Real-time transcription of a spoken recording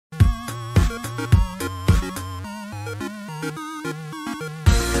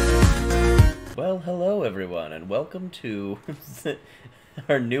Well, hello everyone, and welcome to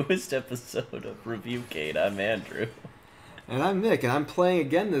our newest episode of Review Kate. I'm Andrew. And I'm Nick, and I'm playing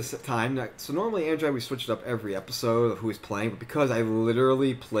again this time. So normally, Andrew and I, we switch it up every episode of who he's playing, but because I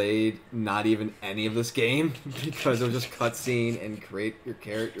literally played not even any of this game, because it was just cutscene and create your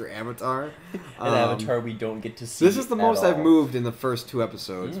character, your avatar. An avatar we don't get to see. This is the most I've all. moved in the first two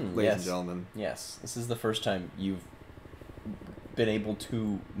episodes, ladies yes. and gentlemen. Yes, this is the first time you've been able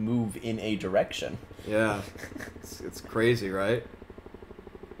to move in a direction. Yeah, it's crazy, right?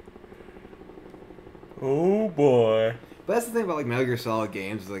 Oh boy. But that's the thing about like Metal Gear Solid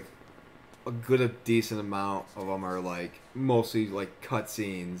games, is like a decent amount of them are like mostly like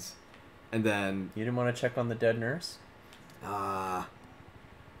cutscenes, and then You didn't want to check on the dead nurse? by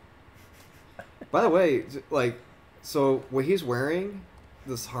the way, like, so what he's wearing,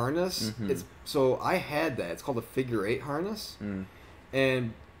 this harness, it's so I had that. It's called a figure 8 harness,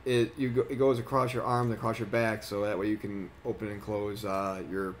 and it goes across your arm and across your back, so that way you can open and close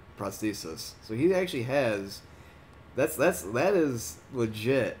your prosthesis. So he actually has. That is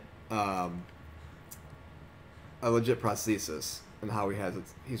legit, a legit prosthesis, and how he has it.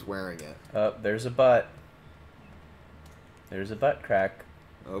 He's wearing it. Oh, there's a butt. There's a butt crack.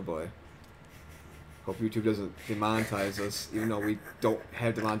 Oh boy. Hope YouTube doesn't demonetize us, even though we don't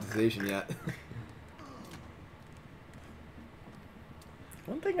have demonetization yet.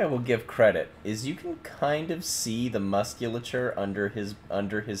 One thing I will give credit is you can kind of see the musculature under his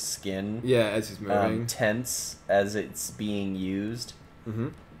skin. Yeah, as he's moving. Tense as it's being used. Mm-hmm.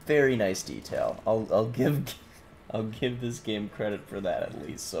 Very nice detail. I'll give this game credit for that at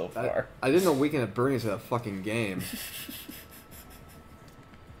least so far. I didn't know Weekend at Bernie's had a fucking game.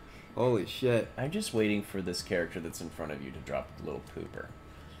 Holy shit. I'm just waiting for this character that's in front of you to drop a little pooper.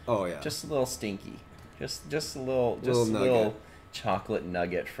 Oh yeah. Just a little stinky. Just a little Nugget. Chocolate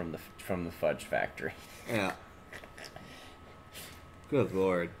nugget from the fudge factory. Yeah. Good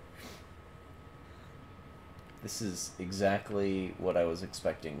lord. This is exactly what I was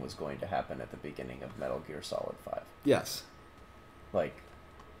expecting was going to happen at the beginning of Metal Gear Solid 5. Yes. Like,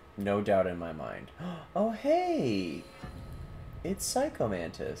 no doubt in my mind. Oh, hey! It's Psycho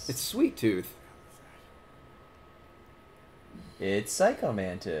Mantis. It's Sweet Tooth. It's Psycho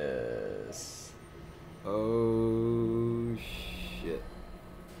Mantis. Oh, shit.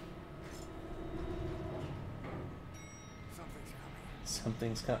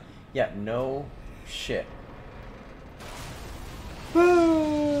 Something's coming. Yeah, no shit.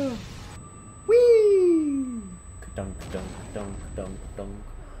 Ah! Whee! Dunk, dunk, dunk, dunk, dunk.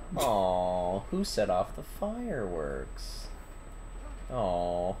 Aw, who set off the fireworks?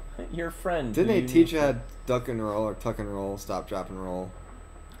 Aw, your friend. Didn't they teach you how to duck and roll or tuck and roll, stop, drop, and roll?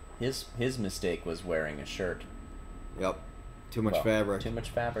 His mistake was wearing a shirt. Yep. Too much Well, fabric. Too much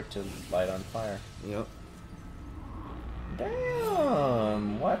fabric to light on fire. Yep.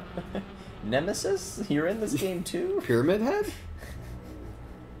 Damn, what? Nemesis? You're in this game too? Pyramid Head?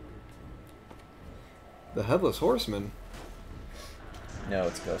 The Headless Horseman? No,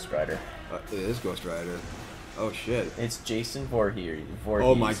 it's Ghost Rider. It is Ghost Rider. Oh shit. It's Jason Voorhees.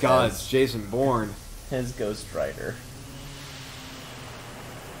 Oh my god, it's Jason Bourne. His Ghost Rider.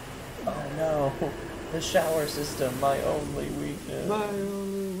 Oh no, the shower system, my only weakness. My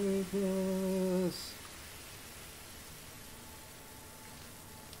only weakness.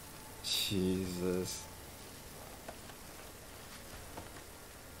 Jesus.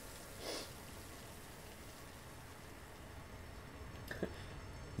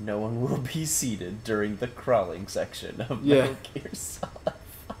 No one will be seated during the crawling section of Yeah. Metal Gear Solid.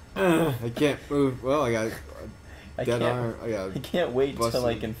 I can't move. Well, I got a dead arm. I can't wait till I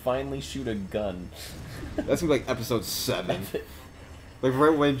busted. can finally shoot a gun. That's gonna be like episode 7. Like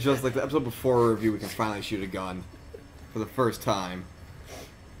right when just like the episode before our review, we can finally shoot a gun for the first time.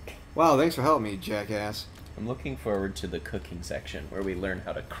 Wow, thanks for helping me, jackass. I'm looking forward to the cooking section where we learn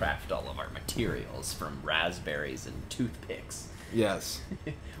how to craft all of our materials from raspberries and toothpicks. Yes.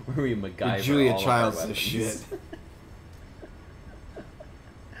 Where we MacGyver Julia all of Child's our the weapons. shit.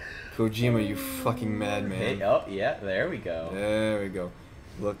 Kojima, you fucking madman. Hey, oh, yeah, there we go. There we go.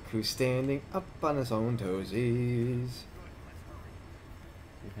 Look who's standing up on his own toesies.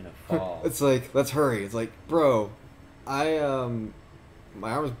 You're gonna fall. It's like, let's hurry. It's like, bro, my arm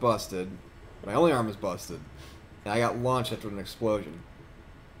is busted. My only arm is busted. And I got launched after an explosion.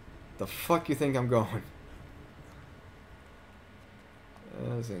 The fuck you think I'm going?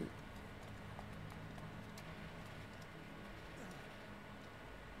 I think.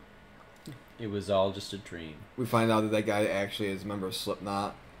 It was all just a dream. We find out that guy actually is a member of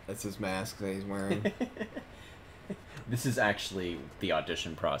Slipknot. That's his mask that he's wearing. This is actually the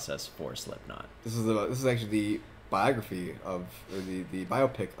audition process for Slipknot. This is actually the biography of, or the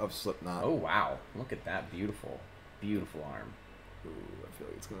biopic of Slipknot. Oh wow! Look at that beautiful, beautiful arm. Ooh, I feel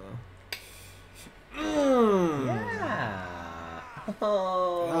like it's gonna. Yeah.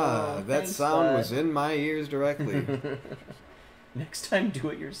 Oh, Ah, that thanks, sound bud. was in my ears directly. Next time, do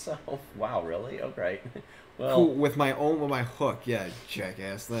it yourself. Wow, really? Oh, right. Well, Cool, with my hook. Yeah,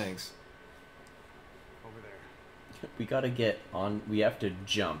 jackass. Thanks. we gotta get on. We have to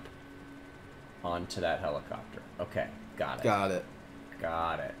jump onto that helicopter. Okay, got it. Got it.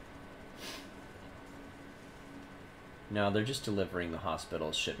 Got it. No, they're just delivering the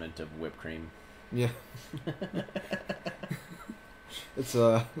hospital's shipment of whipped cream. Yeah. It's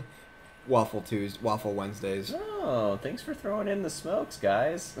Waffle Wednesdays. Oh, thanks for throwing in the smokes,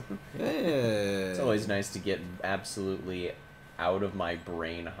 guys. Yeah. It's always nice to get absolutely out of my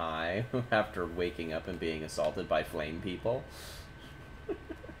brain high after waking up and being assaulted by flame people.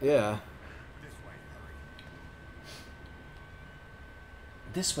 Yeah.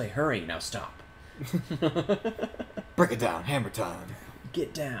 This way, hurry, now stop. Break it down, hammer time.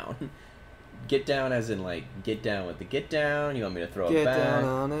 Get down. Get down as in, like, get down with the get down. You want me to throw it Get back? down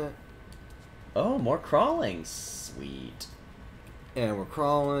on it. Oh, more crawling. Sweet. And we're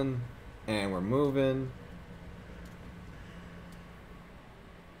crawling. And we're moving.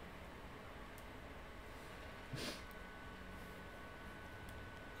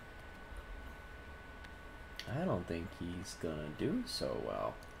 I don't think he's gonna do so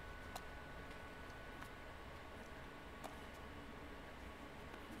well.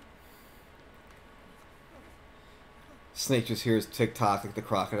 Snake just hears TikTok like the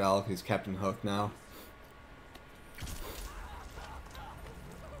crocodile. He's Captain Hook now.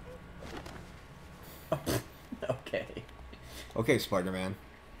 Okay. Okay, Spider-Man.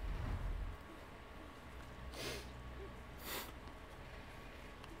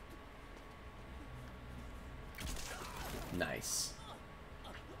 Nice.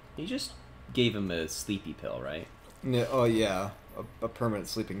 He just gave him a sleepy pill, right? Yeah, oh yeah, a permanent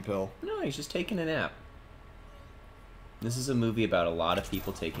sleeping pill. No, he's just taking a nap. This is a movie about a lot of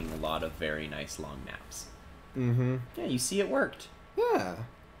people taking a lot of very nice long naps. Mm-hmm. Yeah, you see it worked. Yeah.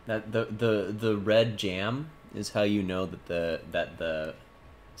 That the red jam is how you know that the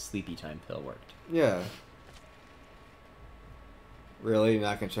sleepy time pill worked. Yeah. Really? You're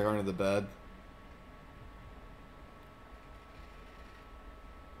not gonna check under the bed?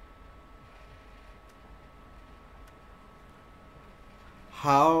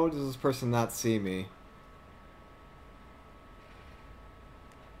 How does this person not see me?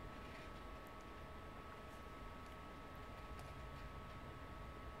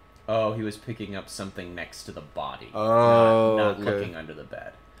 Oh, he was picking up something next to the body. Oh, not okay. looking under the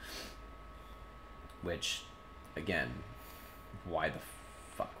bed. Which, again, why the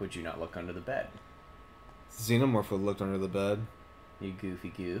fuck would you not look under the bed? Xenomorph would looked under the bed. You goofy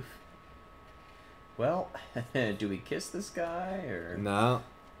goof. Well, do we kiss this guy, or... No.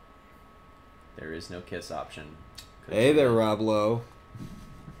 There is no kiss option. Hey there, Rob Lowe.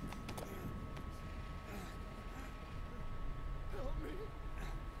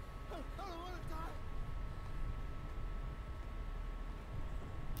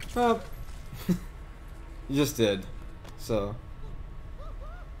 Oh. You just did. So.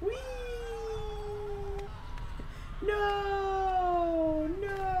 Whee! No!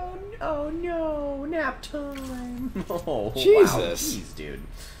 No! Oh no! Nap time! Oh, Jesus. wow. Jeez, dude.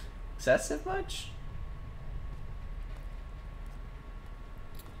 Excessive much?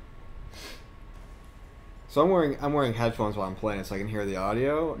 So I'm wearing headphones while I'm playing, so I can hear the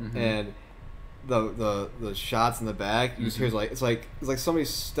audio, and the shots in the back. You just hear it's like somebody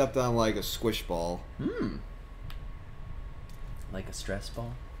stepped on like a squish ball. Like a stress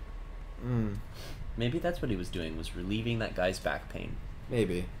ball? Mm. Maybe that's what he was doing, was relieving that guy's back pain.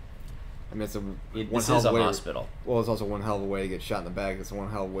 Maybe. I mean, This is a hospital. Well, it's also one hell of a way to get shot in the back. It's one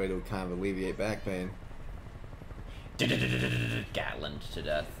hell of a way to kind of alleviate back pain. Gatland to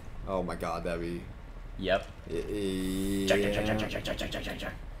death. Oh my god, that'd be... Yep. Yeah.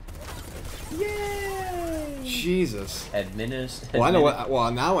 Yay! Jesus. Well, I know what...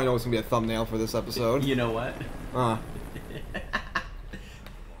 Well, now I know it's going to be a thumbnail for this episode. You know what?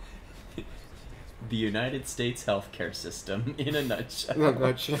 The United States healthcare system in a nutshell. In a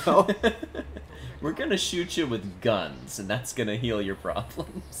nutshell. We're gonna shoot you with guns, and that's gonna heal your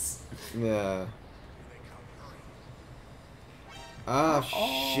problems. Yeah. Ah,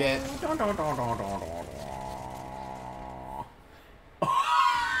 shit.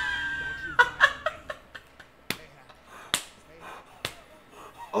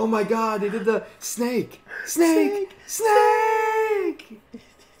 Oh my god, they did the snake! Snake! Snake!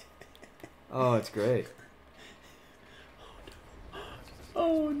 Oh, it's great.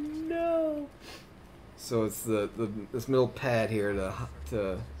 Oh no! So it's this middle pad here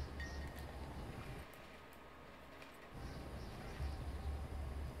to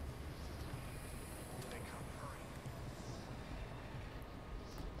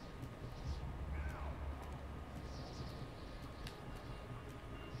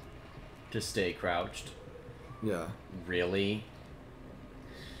To stay crouched. yeah. Really?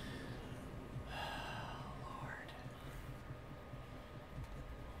 Lord.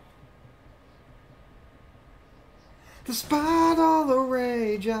 Despite all the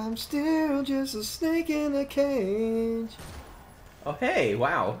rage, I'm still just a snake in a cage. Oh hey,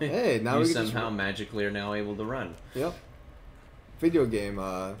 wow. Hey, now you we can somehow magically are now able to run. Yep. Video game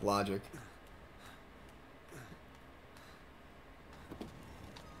logic.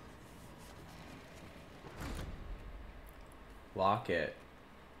 Lock it.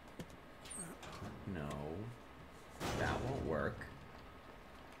 No. That won't work.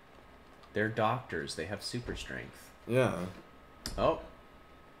 They're doctors. They have super strength. Yeah. Oh.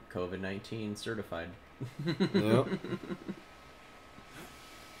 COVID-19 certified. Yep.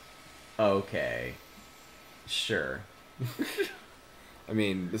 Okay. Sure. I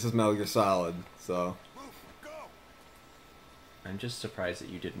mean, this is Metal Gear Solid, so. I'm just surprised that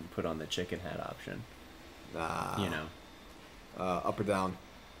you didn't put on the chicken head option. Nah. You know. Up or down?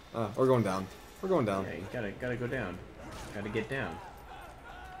 We're going down. We're going down. Yeah, you gotta go down. Gotta get down.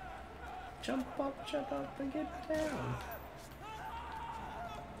 Jump up, and get down.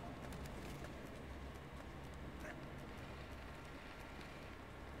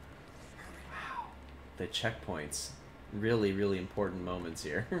 Wow. The checkpoints. Really, really important moments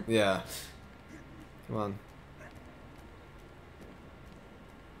here. Yeah. Come on.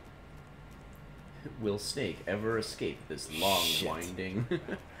 Will Snake ever escape this long, Shit.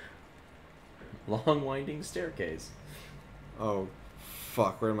 winding staircase? Oh,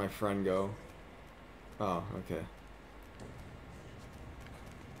 fuck. Where did my friend go? Oh, okay.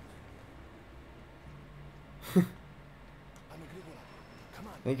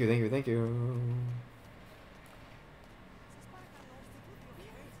 Thank you, thank you, thank you.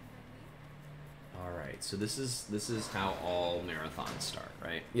 All right, so this is how all marathons start,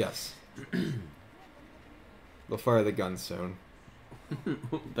 right? Yes. They'll fire the gun soon.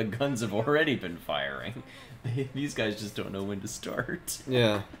 The guns have already been firing. These guys just don't know when to start.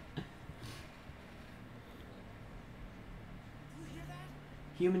 Yeah.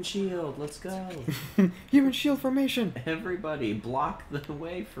 Human shield, let's go. Human shield formation. Everybody, block the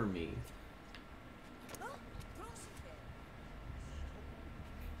way for me.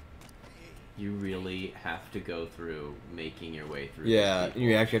 You really have to go through making your way through. Yeah, these people.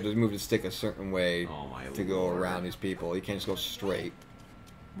 you actually have to move the stick a certain way Oh my to go Lord. around these people. You can't just go straight.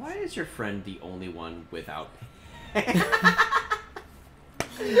 Why is your friend the only one without?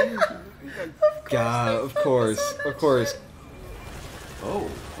 God, of course, of course. Oh,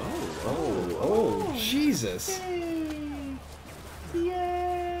 Jesus! Yay!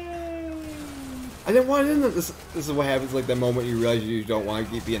 Yay! I didn't want it in. This is what happens. Like the moment you realize you don't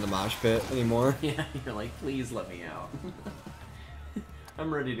want to be in the mosh pit anymore. Yeah, you're like, please let me out.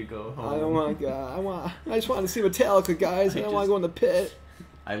 I'm ready to go home. I don't want to go. I just wanted to see Metallica, guys. I don't want to go in the pit.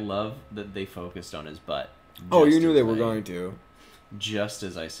 I love that they focused on his butt. Oh, you just knew as they were going to. Just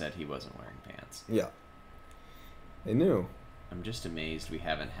as I said he wasn't wearing pants. Yeah. They knew. I'm just amazed we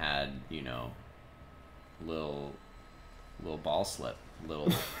haven't had, you know, little ball slip,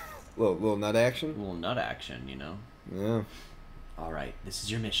 little little nut action. little nut action, you know. Yeah. All right, this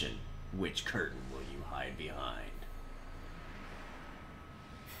is your mission. Which curtain will you hide behind?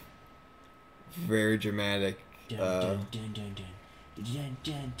 Very dramatic. Dun, dun, dun, dun, dun. Dun,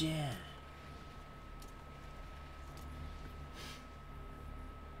 dun, dun.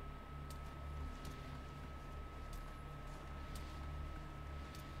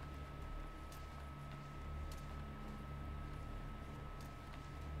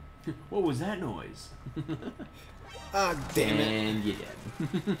 What was that noise? Ah, damn it! And you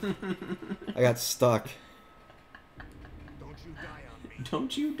did. I got stuck.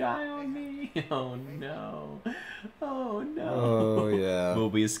 Don't you die on me! Oh no! Oh no! Oh yeah. Will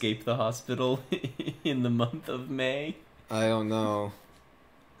we escape the hospital in the month of May? I don't know.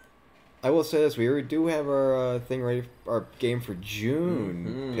 I will say this: we already do have our thing ready, our game for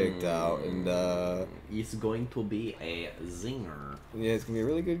June picked out, and it's going to be a zinger. yeah, it's gonna be a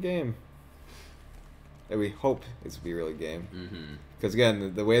really good game. that we hope is to be a real game. Mm-hmm. Because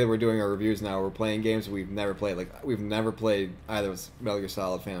again, the way that we're doing our reviews now, we're playing games we've never played. Like we've never played either Metal Gear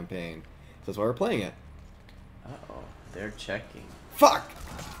Solid, Phantom Pain. So that's why we're playing it. Uh-oh, they're checking. Fuck!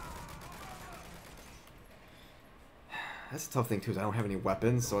 That's a tough thing too, is I don't have any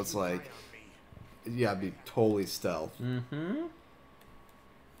weapons, so it's like, you gotta be totally stealth. Mm-hmm.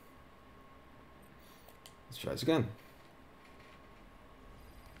 Let's try this again.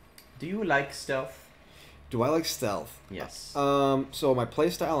 Do you like stealth? Do I like stealth? Yes. So my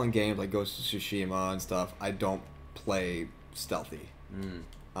playstyle in games like Ghost of Tsushima and stuff, I don't play stealthy.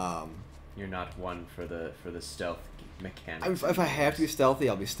 You're not one for the stealth mechanics. If I have to be stealthy,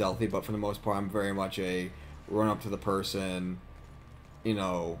 I'll be stealthy, but for the most part, I'm very much a run up to the person, you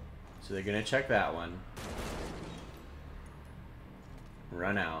know. So they're gonna check that one.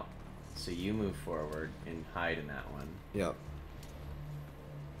 Run out. So you move forward and hide in that one. Yep.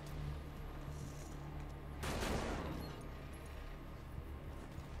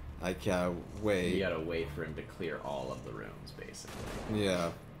 I can't wait. You gotta wait for him to clear all of the rooms, basically. Yeah.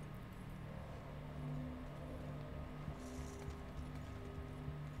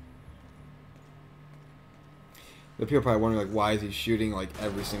 The people are probably wondering, like, why is he shooting, like,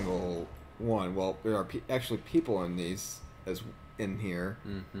 every single one? Well, there are actually people in these, in here.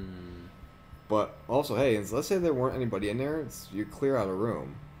 Mm-hmm. But also, hey, let's say there weren't anybody in there, you clear out a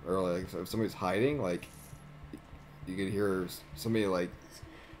room. Or, like, so if somebody's hiding, like, you could hear somebody, like,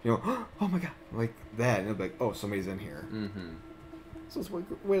 you know, oh my god, like that, and they'll be like, oh, somebody's in here. Mm-hmm. So it's a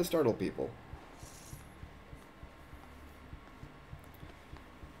way to startle people.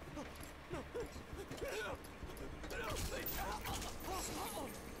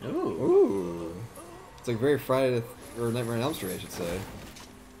 Ooh. Ooh. It's like very Friday or Nightmare on Elm Street, I should say.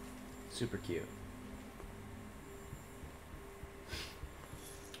 Super cute.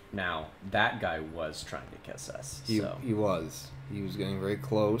 Now, that guy was trying to kiss us. He was. He was getting very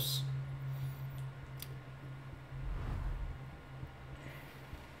close.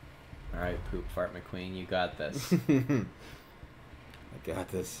 Alright, Poop Fart McQueen, you got this. I got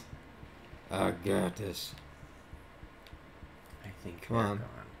this. I got this. I think Come they're on. gone.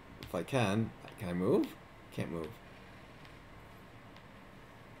 If I can I move? Can't move.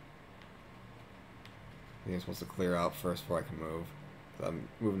 I think I'm supposed to clear out first before I can move. I'm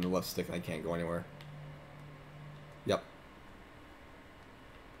moving the left stick and I can't go anywhere. Yep.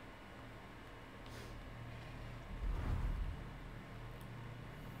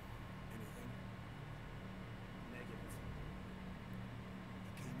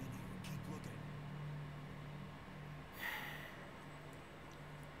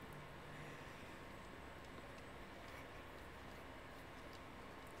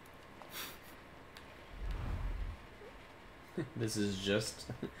 This is just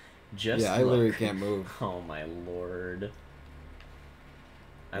yeah, I literally can't move. Oh my lord.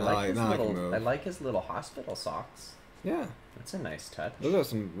 I No, like his now I can little move. I like his little hospital socks. Yeah. That's a nice touch. Those are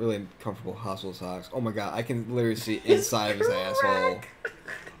some really comfortable hospital socks. Oh my god, I can literally see inside of his asshole.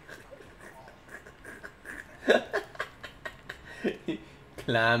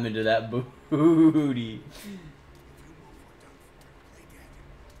 Climb into that booty.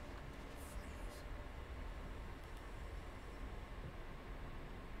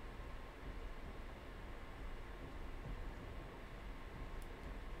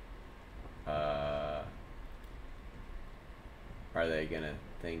 Are they gonna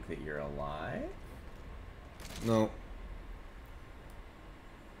think that you're alive? No.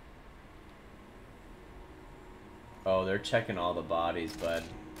 Oh, they're checking all the bodies, bud.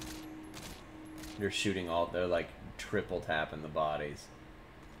 They're shooting they're like triple tapping the bodies.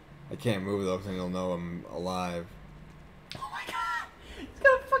 I can't move though because they'll know I'm alive. Oh my god! He's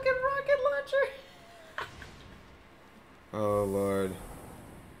got a fucking rocket launcher! Oh lord.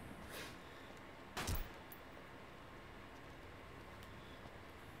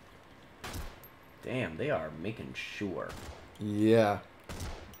 Damn, they are making sure. Yeah.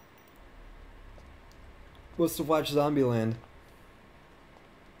 What's to watch Zombieland?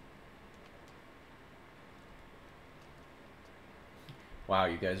 Wow,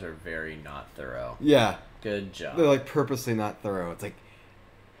 you guys are very not thorough. Yeah. Good job. They're like purposely not thorough. It's like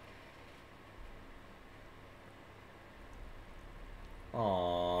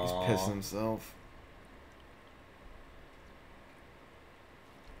Aww. he's pissing himself.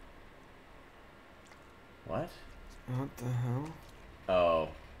 What? What the hell? Oh.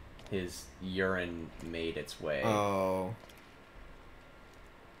 His urine made its way. Oh.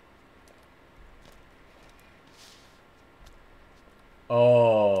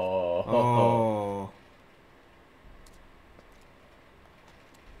 Oh. Oh.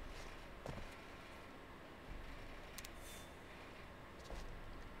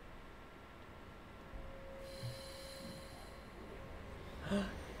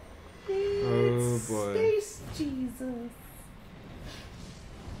 Jesus.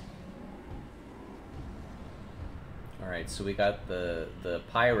 All right, so we got the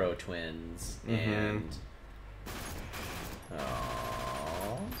Pyro twins and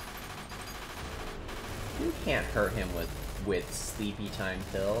oh, you can't hurt him with sleepy time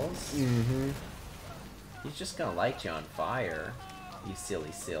pills. He's just gonna light you on fire, you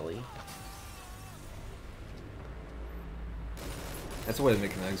silly. That's a way to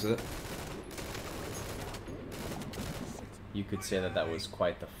make an exit. You could say that was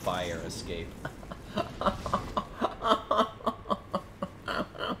quite the fire escape.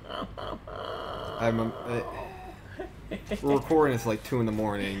 We're recording. It's like 2 in the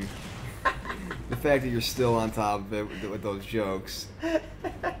morning. The fact that you're still on top of it with those jokes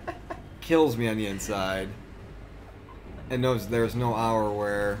kills me on the inside. And there's no hour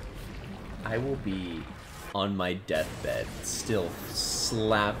where I will be on my deathbed, still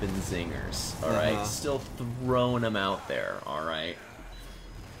slapping zingers. All right, still throwing them out there. All right,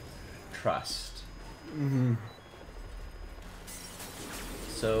 trust.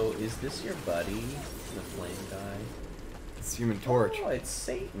 So, is this your buddy, the flame guy? It's Human Torch. Oh, it's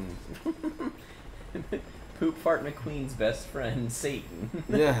Satan. Poop Fart McQueen's best friend, Satan.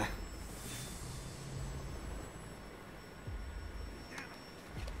 Yeah.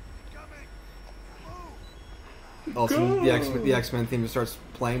 Also, the X-Men theme just starts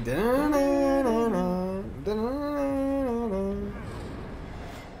playing.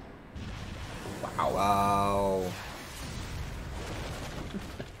 Wow.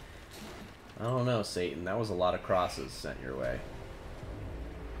 I don't know, Satan. That was a lot of crosses sent your way.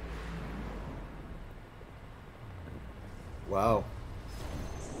 Wow.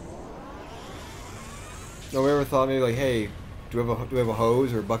 Nobody ever thought maybe like, hey, do we have a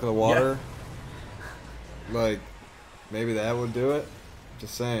hose or a bucket of water? Yeah. Like, maybe that would do it.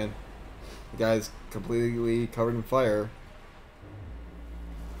 Just saying. The guy's completely covered in fire.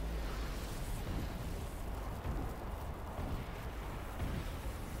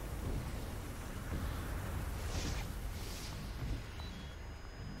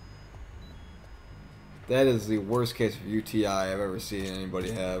 That is the worst case of UTI I've ever seen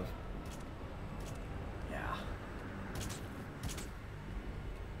anybody have. Yeah.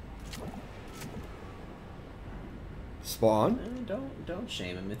 Spawn? Don't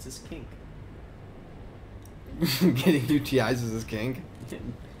shame him. It's his kink. Getting UTIs is his kink?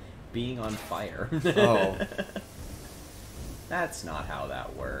 Being on fire. Oh. That's not how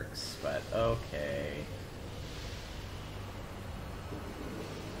that works, but okay.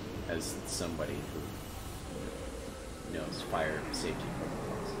 As somebody who knows fire safety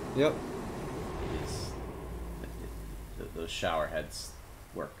protocols. Yep. It is those shower heads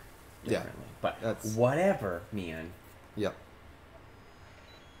work differently. Yeah, but whatever, man. Yep.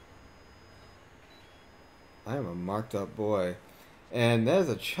 I am a marked up boy. And that is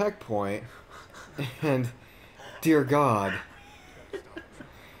a checkpoint. And dear God.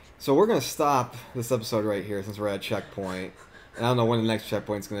 So we're gonna stop this episode right here since we're at a checkpoint. And I don't know when the next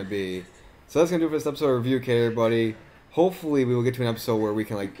checkpoint's gonna be. So that's gonna do it for this episode of Review Kate, everybody. Hopefully we will get to an episode where we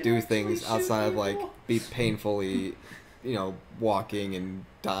can do things outside of be painfully, walking and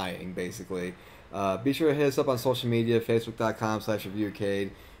dying basically. Be sure to hit us up on social media,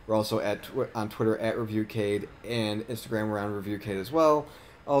 facebook.com/ReviewCade. We're also on Twitter @ReviewCade and Instagram we're on ReviewCade as well.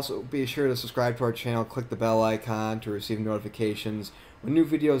 Also be sure to subscribe to our channel, click the bell icon to receive notifications when new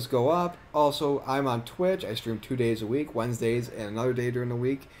videos go up. Also, I'm on Twitch. I stream 2 days a week, Wednesdays and another day during the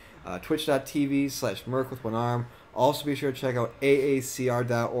week. Twitch.tv/Merc with one arm. Also, be sure to check out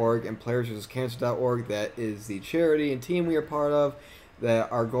aacr.org and playersversuscancer.org. That is the charity and team we are part of. That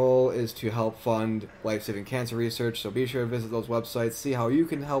our goal is to help fund life-saving cancer research. So be sure to visit those websites, see how you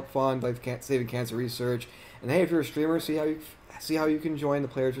can help fund life-saving cancer research. And hey, if you're a streamer, see how you can join the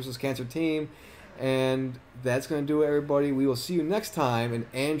Players vs. Cancer team. And that's going to do it, everybody. We will see you next time, and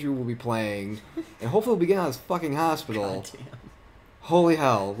Andrew will be playing. And hopefully we'll get out of this fucking hospital. Goddamn. Holy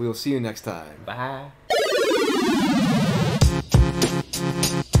hell. We will see you next time. Bye.